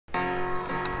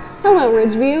Hello,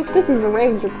 Ridgeview. This is the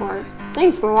Ravens Report.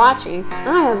 Thanks for watching.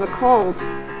 I have a cold.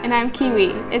 And I'm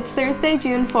Kiwi. It's Thursday,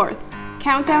 June 4th.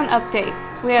 Countdown update.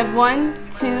 We have 1,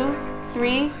 2,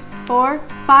 3, 4,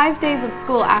 5 days of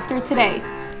school after today.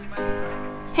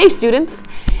 Hey students,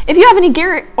 if you have any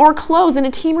gear or clothes in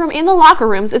a team room in the locker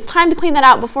rooms, it's time to clean that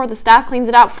out before the staff cleans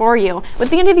it out for you. With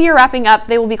the end of the year wrapping up,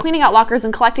 they will be cleaning out lockers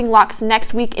and collecting locks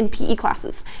next week in PE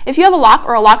classes. If you have a lock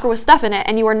or a locker with stuff in it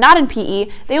and you are not in PE,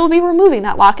 they will be removing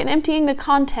that lock and emptying the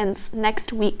contents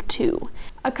next week too.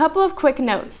 A couple of quick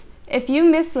notes. If you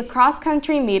missed the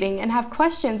cross-country meeting and have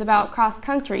questions about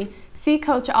cross-country, see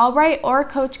Coach Albright or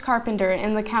Coach Carpenter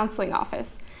in the counseling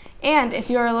office. And if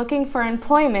you are looking for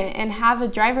employment and have a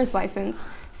driver's license,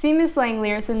 see Ms.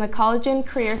 Langliers in the College and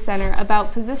Career Center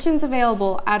about positions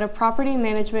available at a property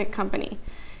management company.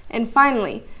 And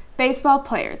finally, baseball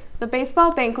players. The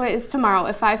baseball banquet is tomorrow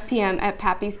at 5 p.m. at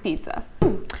Pappy's Pizza.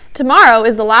 Tomorrow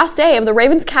is the last day of the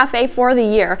Ravens Cafe for the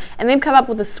year, and they've come up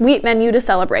with a sweet menu to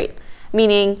celebrate,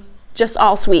 meaning just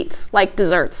all sweets, like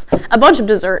desserts. A bunch of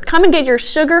dessert. Come and get your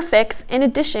sugar fix in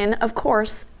addition, of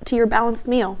course, to your balanced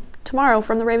meal. Tomorrow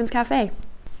from the Ravens Cafe.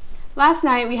 Last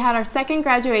night we had our second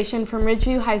graduation from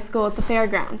Ridgeview High School at the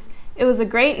fairgrounds. It was a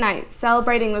great night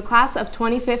celebrating the class of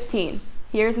 2015.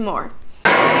 Here's more.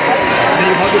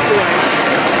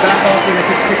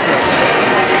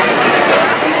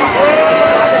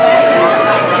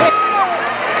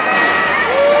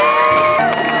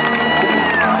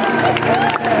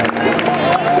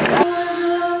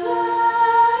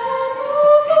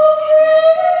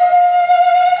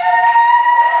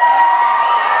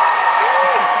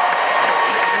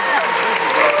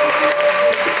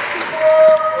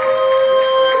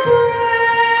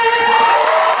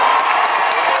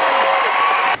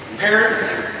 Parents,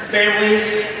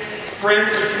 families,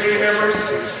 friends, and community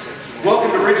members,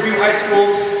 welcome to Ridgeview High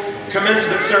School's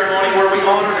commencement ceremony where we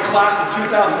honor the class of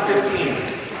 2015.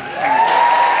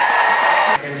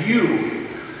 And you,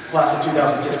 class of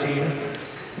 2015,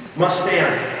 must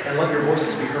stand and let your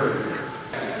voices be heard.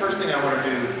 The first thing I want to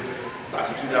do,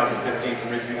 class of 2015 from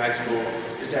Ridgeview High School,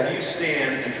 is to have you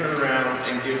stand and turn around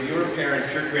and give your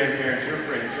parents, your grandparents, your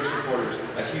friends, your supporters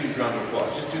a huge round of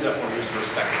applause. Just do that for me just for a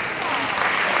second.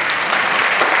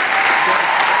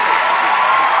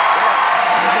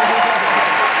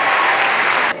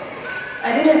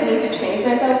 I didn't need to change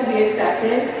myself to be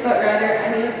accepted, but rather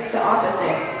I need the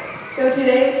opposite. So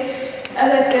today,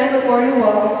 as I stand before you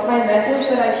all, my message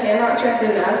that I cannot stress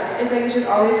enough is that you should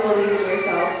always believe in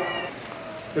yourself.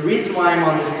 The reason why I'm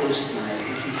on this stage tonight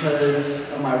is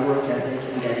because of my work ethic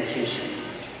and dedication.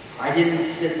 I didn't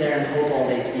sit there and hope all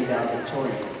day to be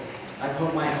valedictorian. I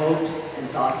put my hopes and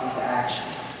thoughts into action.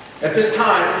 At this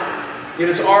time, it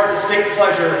is our distinct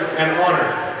pleasure and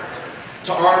honor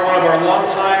to honor one of our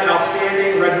longtime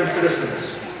outstanding Redmond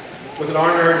citizens with an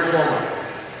honorary diploma.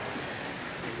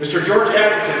 Mr. George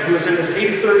Addington, who is in his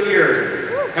 83rd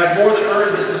year, has more than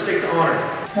earned this distinct honor.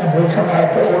 And we come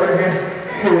out to Oregon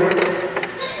here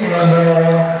in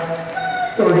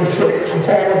 36, the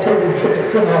fall of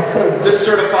 36 in October. This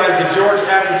certifies that George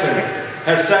Addington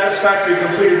has satisfactorily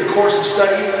completed the course of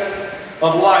study,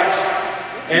 of life,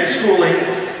 and schooling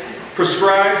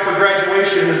prescribed for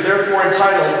graduation and is therefore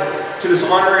entitled to this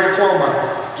honorary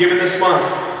diploma given this month,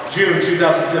 June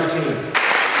 2015.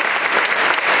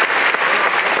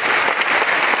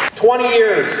 20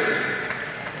 years.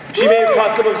 She may have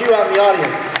taught some of you out in the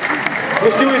audience.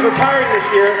 Miss Dewey's retiring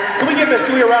this year. Can we give Miss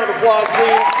Dewey a round of applause,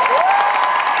 please?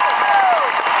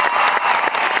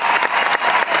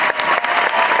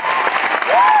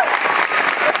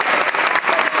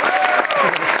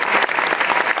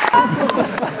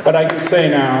 But I can say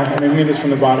now, and I mean this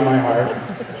from the bottom of my heart,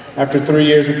 after 3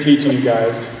 years of teaching you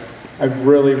guys, I've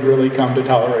really, really come to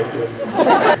tolerate you.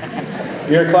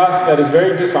 You're a class that is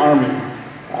very disarming.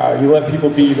 You let people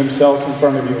be themselves in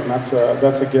front of you, and that's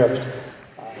a gift.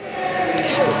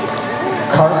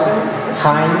 Carson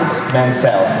Hines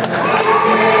Mansell.